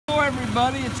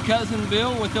everybody, it's Cousin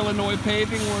Bill with Illinois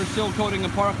Paving. We're seal coating a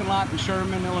parking lot in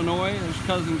Sherman, Illinois. There's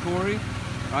Cousin Corey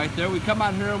right there. We come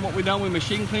out here and what we done, we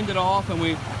machine cleaned it off and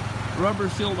we rubber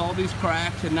sealed all these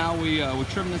cracks, and now we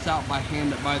trim this out by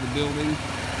hand up by the building.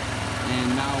 And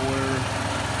now we're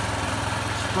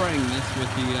spraying this with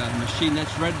the machine.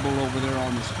 That's Red Bull over there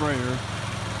on the sprayer.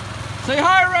 Say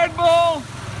hi, Red Bull!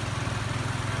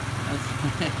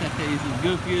 He's as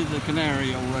goofy as a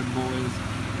canary, old Red Bull is.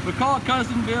 But call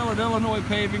Cousin Bill at Illinois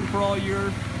Paving for all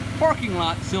your parking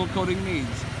lot seal coating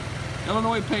needs.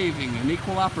 Illinois Paving, an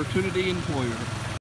equal opportunity employer.